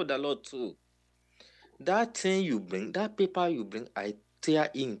ambassador of the Lord too. That thing you bring, that paper you bring, I tear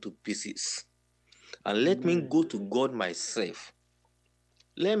into pieces. And let me go to God myself.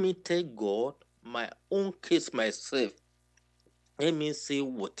 Let me tell God my own case myself. Let me say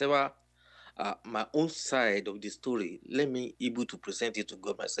whatever my own side of the story. Let me able to present it to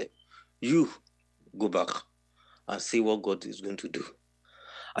God myself. You go back and see what God is going to do.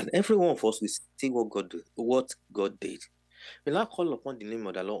 And every one of us will see what God did. We now call upon the name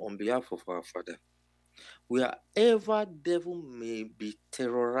of the Lord on behalf of our Father. Wherever devil may be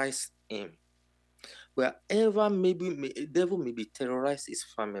terrorized him, wherever devil may be terrorized his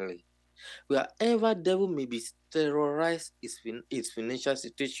family, wherever devil may be terrorized his financial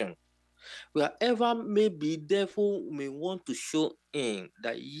situation, wherever maybe devil may want to show him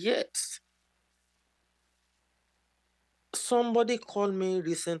that yes. Somebody called me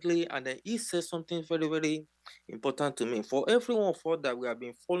recently and then he said something very, very important to me. For everyone of us that we have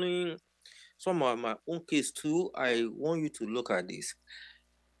been following some of my own case too, I want you to look at this.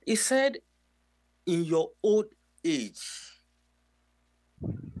 He said, in your old age,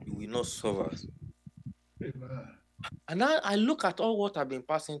 you will not suffer. And now I look at all what I've been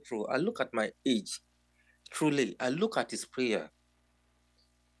passing through. I look at my age. Truly, I look at his prayer.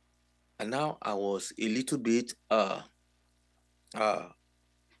 And now I was a little bit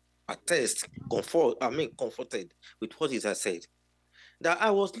comforted with what he has said. That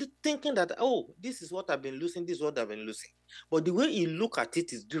I was thinking that, oh, this is what I've been losing, this is what I've been losing. But the way he look at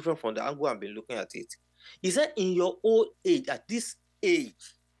it is different from the angle I've been looking at it. He said, in your old age, at this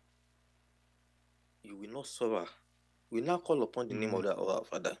age, you will not suffer. We now call upon the name of our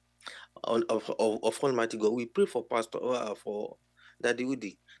Father, of Almighty God. We pray for Pastor, for Daddy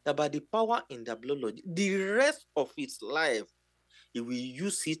Woody, that by the power in the blood, the rest of his life, he will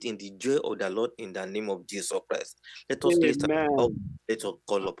use it in the joy of the Lord in the name of Jesus Christ. Let us let us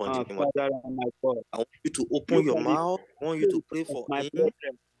call upon the name of God. I want you to open your mouth. I want you to pray for him.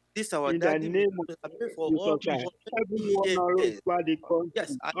 This is our daddy. I pray for all people. Everyone all over the country,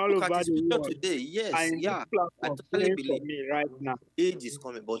 yes, I all look over at his the picture world. today. Yes, yeah. I totally believe me right now. age is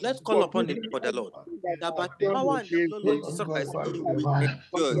coming, but let's call upon the name of the Lord. That by the power and the blood of Jesus Christ, he will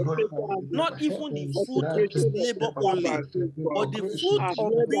enjoy not even the fruit of his labor only, but the fruit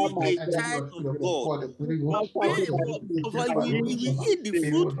of being a child of God. We will eat the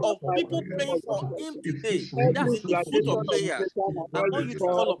fruit of people praying for him today. That's in the fruit of prayer. I want you to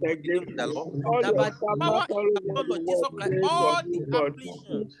call upon the name of the Lord. That by the power in the blood of Jesus Christ, all the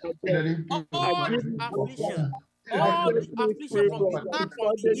affliction from the south,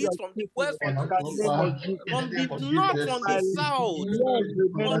 from the east, from the west, from the east, from the north, from the south,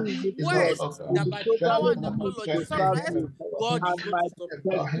 from the west, that by the power and the blood of Jesus Christ, God is going to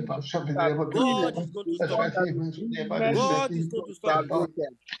stop it. God is going to stop it. God is going to stop it.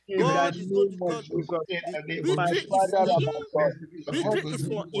 God is going to stop it. Victory is him. Victory is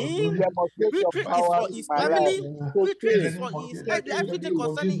for him. Victory is for his family. Victory is for his everything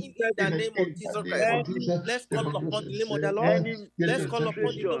concerning him in the name of Jesus Christ. Let's call upon the name of the Lord. Let's call upon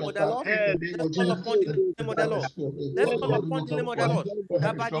the name of the Lord. Let's call upon the name of the Lord. Let's call upon the name of the Lord.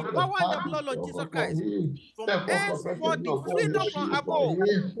 That by the power and the blood of Jesus Christ, from henceforth the freedom from above,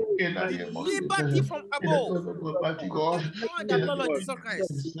 the liberty from above, by the power and the blood of Jesus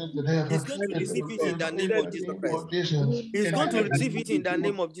Christ, is going to receive it in the name of Jesus Christ. He's going to receive it in the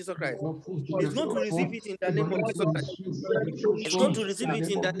name of Jesus Christ. He's going to receive it in the name of Jesus Christ. He's going to receive it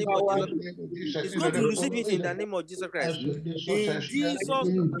in the name of Jesus Christ. He's going to receive it in the name of Jesus Christ. In Jesus'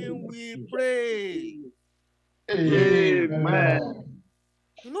 name we pray. Amen.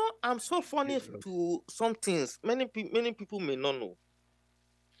 You know, I'm so funny to some things. Many people may not know.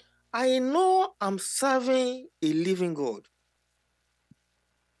 I know I'm serving a living God.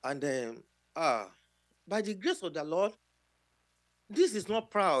 And by the grace of the Lord, this is not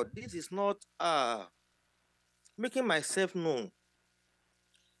proud. This is not making myself known.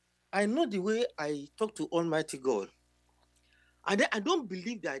 I know the way I talk to Almighty God. And I don't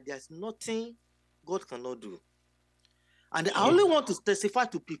believe that there's nothing God cannot do. And I only want to testify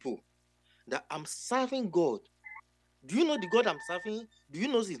to people that I'm serving God. Do you know the God I'm serving? Do you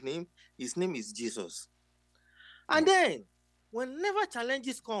know his name? His name is Jesus. And then, whenever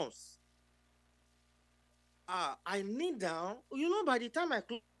challenges comes, I kneel down. You know, by the time I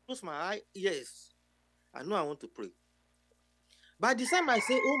close my eye, yes, I know I want to pray. By the time I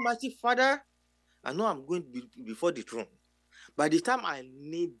say, Almighty Father, I know I'm going to be before the throne. By the time I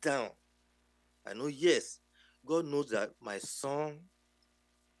kneel down, I know, yes, God knows that my son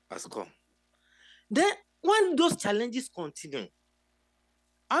has come. Then when those challenges continue,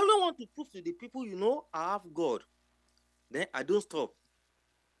 I don't want to prove to the people, I have God. Then I don't stop.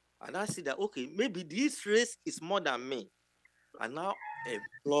 And I see that, okay, maybe this race is more than me. I now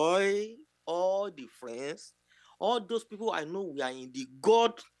employ all the friends, all those people I know we are in the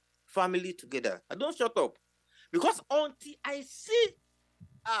God family together. I don't shut up. Because until I see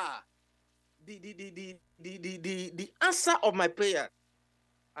the answer of my prayer,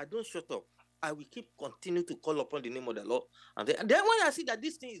 I don't shut up. I will continue to call upon the name of the Lord. And then when I see that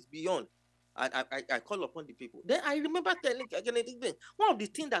this thing is beyond, I call upon the people. Then I remember telling Kenneth Hagin, one of the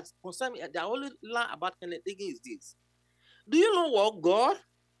things that concern me, that I always learn about Kenneth Hagin is this. Do you know what, God?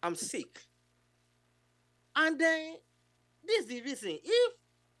 I'm sick. And then this is the reason. If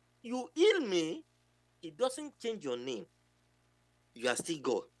you heal me, it doesn't change your name. You are still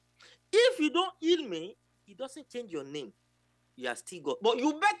God. If you don't heal me, it doesn't change your name. You are still God. But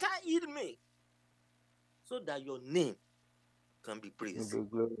you better heal me so that your name can be praised.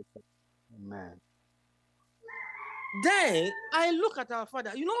 Amen. Then I look at our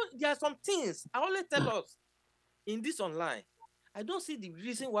Father. There are some things I always tell us in this online. I don't see the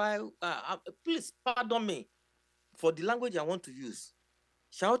reason why. Please pardon me for the language I want to use.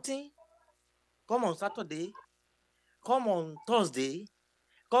 Shouting, come on Saturday, come on Thursday,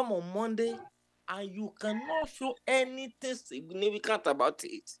 come on Monday, and you cannot show anything significant about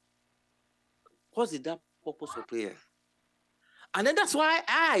it. What is that purpose of prayer? And then that's why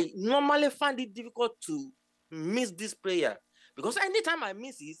I normally find it difficult to miss this prayer, because anytime I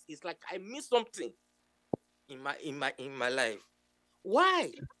miss it, it's like I miss something in my life.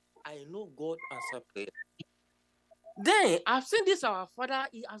 Why? I know God answers prayer. Then I've seen this, our Father,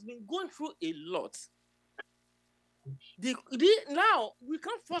 he has been going through a lot. Now we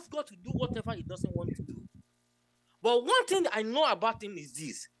can't force God to do whatever he doesn't want to do. But one thing I know about him is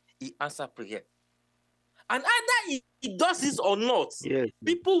this: he answers prayer. And either he does this or not, yes,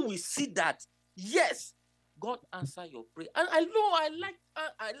 people will see that, yes, God answers your prayer. And I know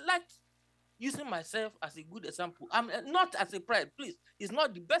I like using myself as a good example. I'm not as a pride, please. It's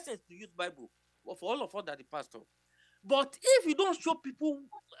not the best thing to use Bible for all of us that the pastor. But if you don't show people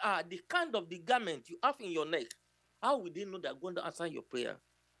the kind of the garment you have in your neck, how will they know they're going to answer your prayer?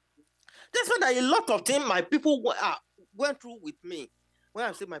 That's why there are a lot of things my people went through with me. When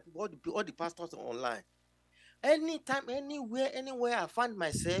I say my people, all the pastors online. Anytime, anywhere I find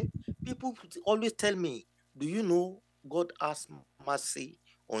myself, people always tell me, do you know God has mercy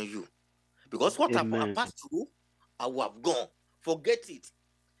on you? Because what I passed through, I would have gone. Forget it.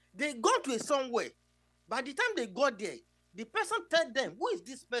 They go to somewhere. By the time they got there, the person tell them, who is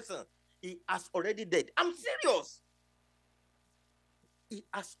this person? He has already dead. I'm serious. He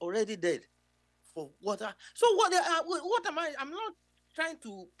has already dead. For what? So what am I? I'm not trying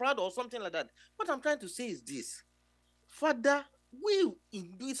to proud or something like that. What I'm trying to say is this: Father, we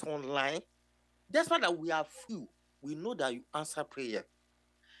in this online, that's why that we are few. We know that you answer prayer.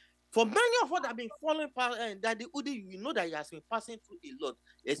 For many of us that have been following Daddy Udi, we know that he has been passing through a lot,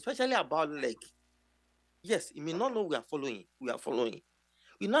 especially about leg. Yes, you may not know we are following. We are following.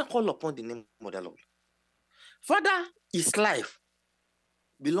 We now call upon the name of the Lord. Father, his life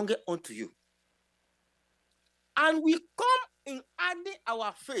belonging unto you. And we come in adding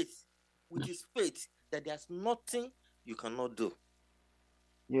our faith with his faith that there's nothing you cannot do.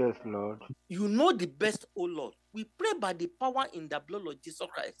 Yes, Lord. You know the best, oh Lord. We pray by the power in the blood of Jesus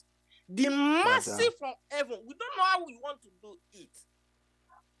Christ. The mercy from heaven. We don't know how we want to do it.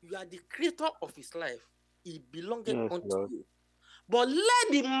 You are the creator of his life. He belongs unto Lord. You. But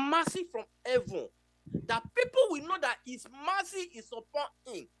let the mercy from heaven, that people will know that his mercy is upon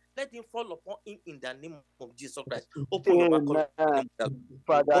him. Let him fall upon him in the name of Jesus Christ. Open your mouth.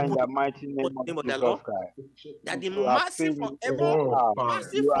 Father, in the mighty name of Jesus Christ. That the mercy from heaven,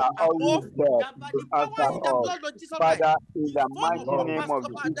 mercy from above, that by the power in the blood of Jesus Christ. Father, in the mighty name of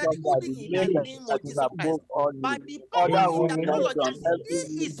Jesus Christ, in the name of Jesus Christ. By the power in the blood of Jesus,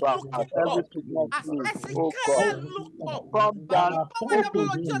 he is looking up. As Ezekiel looked up, by the power in the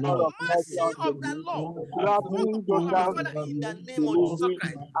blood of Jesus, the mercy of the Lord, Father, in the name of Jesus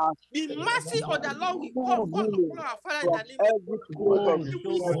Christ. The mercy of the Lord will come upon our Father in the name of Jesus. He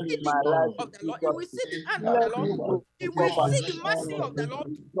will see the God of the Lord. He will see the hand of the Lord. He will see the mercy of the Lord.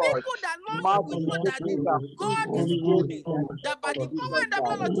 People that Lord, you will know that God is moving. That by the power and the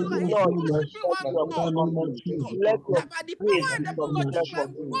blood of Jesus, He's worshiping one God. That by the power and the blood of Jesus,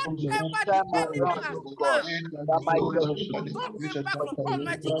 whatever the enemy has planned, God came back from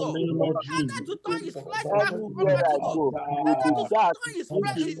Almighty God. Either to turn his flesh back from Almighty God, either to turn his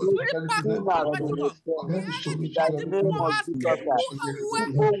flesh Jesus. We pass through, Almighty God. The enemy getting before us.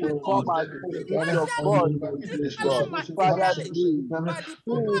 Whoever will come and financially, physically, materially, by the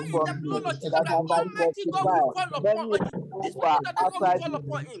power in the blood of Jesus Christ, Almighty God will fall upon him. The Spirit of the Lord will fall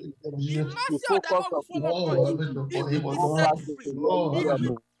upon him. The mercy of the Lord will fall upon him. He will be set free. He will be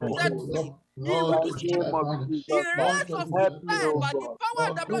set free. He will be set free. The rest of his life, by the power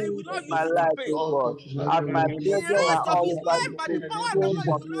of the blood, he will not use it in pain. As my The children are rest of all his over life, the by the place, power of the pray blood, he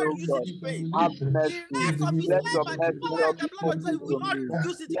for will me, not O use it God. in pain. Have The mercy. rest of his Let life, your by the mercy power of just the be blood of Jesus, open he to will not me.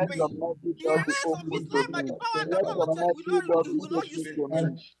 use it in Let your pain. mercy The just be rest of his open to life, by me. the power of the Let blood your of Jesus, mercy just he be will not use open it to in me. pain.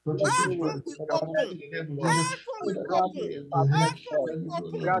 Let Heaven your will open. mercy Heaven will grant open. me Heaven perfect. will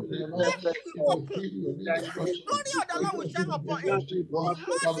open. Grant me Heaven perfect will health. open. In the The name of glory of the Lord will shine upon him. grant me The perfect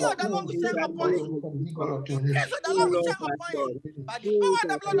mercy of health. the Lord will In shine the upon him. name of Jesus. The grace of the Lord will shine upon him. By the power of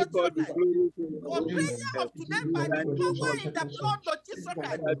the blood of Jesus Christ. For prayer of today, by the power in the blood of Jesus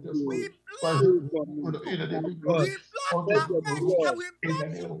Christ, we block, we block and we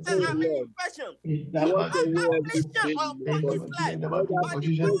block infection. We block affliction upon his life. By the power of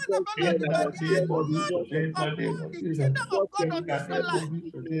the blood, by the anointing upon the kingdom of God on this life.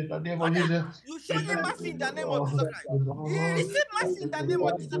 Father, you show him mercy in the name of Jesus Christ. He received mercy in the name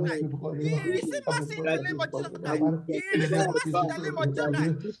of Jesus Christ. He received mercy in the name of Jesus Christ. He received mercy in the name of Jesus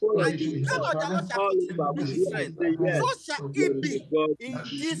Christ. And the joy of the Lord shall continue to be his strength. So shall it be. In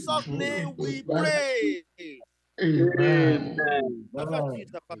Jesus' name we pray. Amen. Sorry.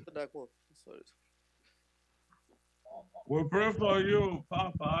 We pray for you,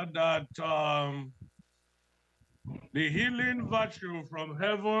 Papa, that the healing virtue from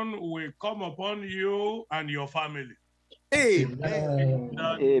heaven will come upon you and your family. Amen. In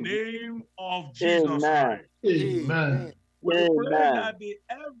the name of Jesus Christ. Amen. We pray that the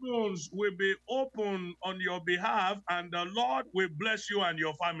heavens will be open on your behalf and the Lord will bless you and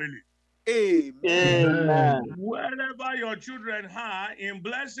your family. Amen. Wherever your children are in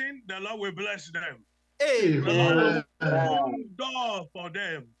blessing, the Lord will bless them. Amen. The Lord will open doors for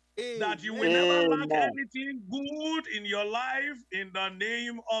them. That you will never lack anything good in your life in the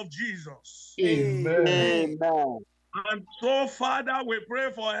name of Jesus. Amen. And so, Father, we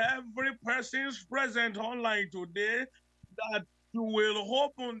pray for every person's present online today that you will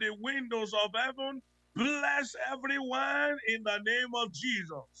open the windows of heaven, bless everyone in the name of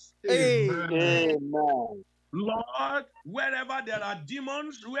Jesus. Amen. Lord, wherever there are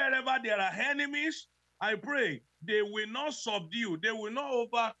demons, wherever there are enemies, I pray they will not subdue, they will not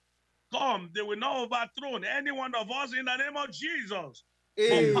overcome, they will not overthrow any one of us in the name of Jesus.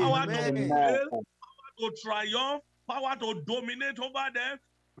 For power to prevail, power to triumph, power to dominate over them,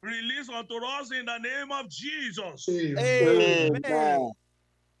 release unto us in the name of Jesus. Amen.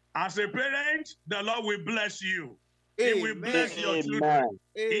 As a parent, the Lord will bless you. He will bless your children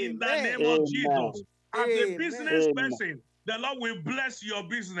in the name of Jesus. As a business person, the Lord will bless your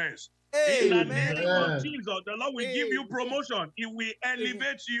business. In the name of Jesus, the Lord will give you promotion. He will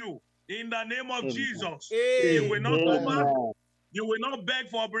elevate you in the name of Jesus. You will not go back. You will not beg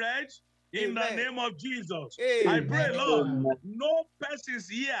for bread. In the name of Jesus. I pray, Lord, no persons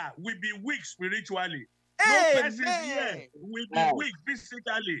here will be weak spiritually. No persons here will be weak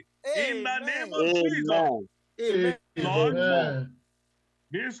physically. In the name of Jesus. Amen. Lord,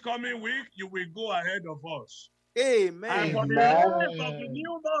 this coming week, you will go ahead of us. Amen. And for the rest of the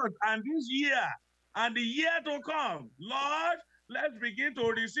new month and this year and the year to come, Lord, let's begin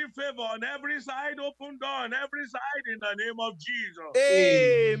to receive favor on every side, open door on every side in the name of Jesus.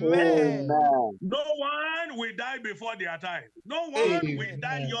 Amen. No one will die before their time. No one will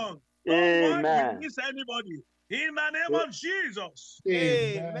die young. No one will miss anybody. In the name of Jesus.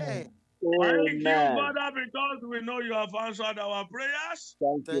 Amen. Thank you, Father, because we know you have answered our prayers.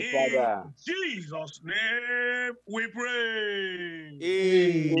 Thank you, Father. In Jesus' name we pray.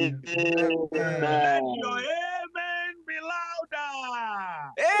 Amen. Let your amen be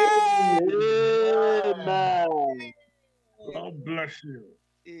louder. Amen. God bless you.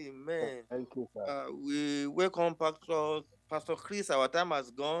 Amen. Thank you, sir. We welcome Pastor Chris. Our time has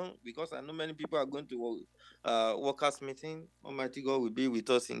gone because I know many people are going to workers meeting. Almighty God will be with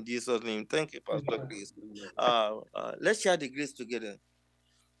us in Jesus' name. Thank you, Pastor Chris. Let's share the grace together.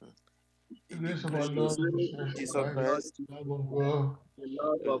 The grace of our Lord Jesus Christ, the love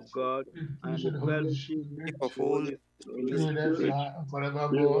of God, and the fellowship Of Holy be with us now and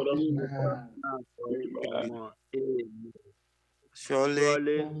forevermore. Amen.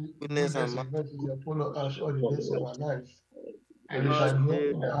 Surely goodness and mercy shall follow us all the days of our lives, and we shall dwell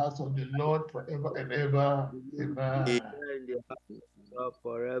in the house of the Lord forever and ever. Amen. God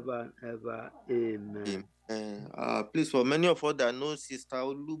forever and ever. Amen. Please, for many of us that know Sister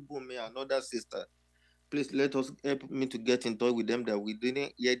Olubumi, another sister, please let us help me to get in touch with them that we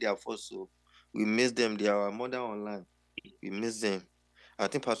didn't hear their voice. So we miss them. They are our mother online. We miss them. I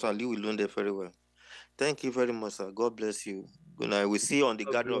think Pastor Ali will learn them very well. Thank you very much, sir. God bless you. Good night. We'll see you on the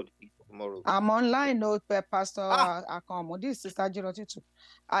gathering tomorrow. I'm online, no, Pastor Akanmu. This is Sister Jiroti too.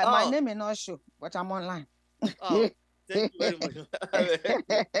 My name is not sure, but I'm online. Thank you very much.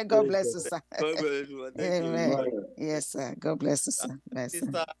 God bless you, sir. God bless you. Thank you. Yes, sir. God bless you, sir. Bless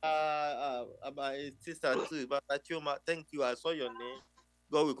Sister, Sister too, Chioma, thank you. I saw your name.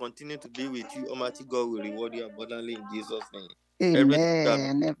 God will continue to be with you. Almighty God will reward you abundantly in Jesus' name.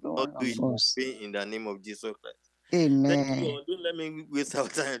 Amen. Everyone in the name of Jesus Christ. Amen. Thank you. Don't let me waste our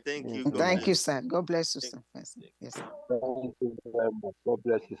time. Thank you. God Thank you, sir. God bless you, sir. Yes, sir. Thank you very much. God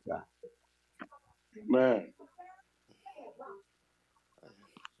bless you, sir. Amen.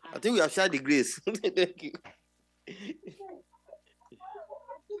 I think we have shared the grace. Thank you.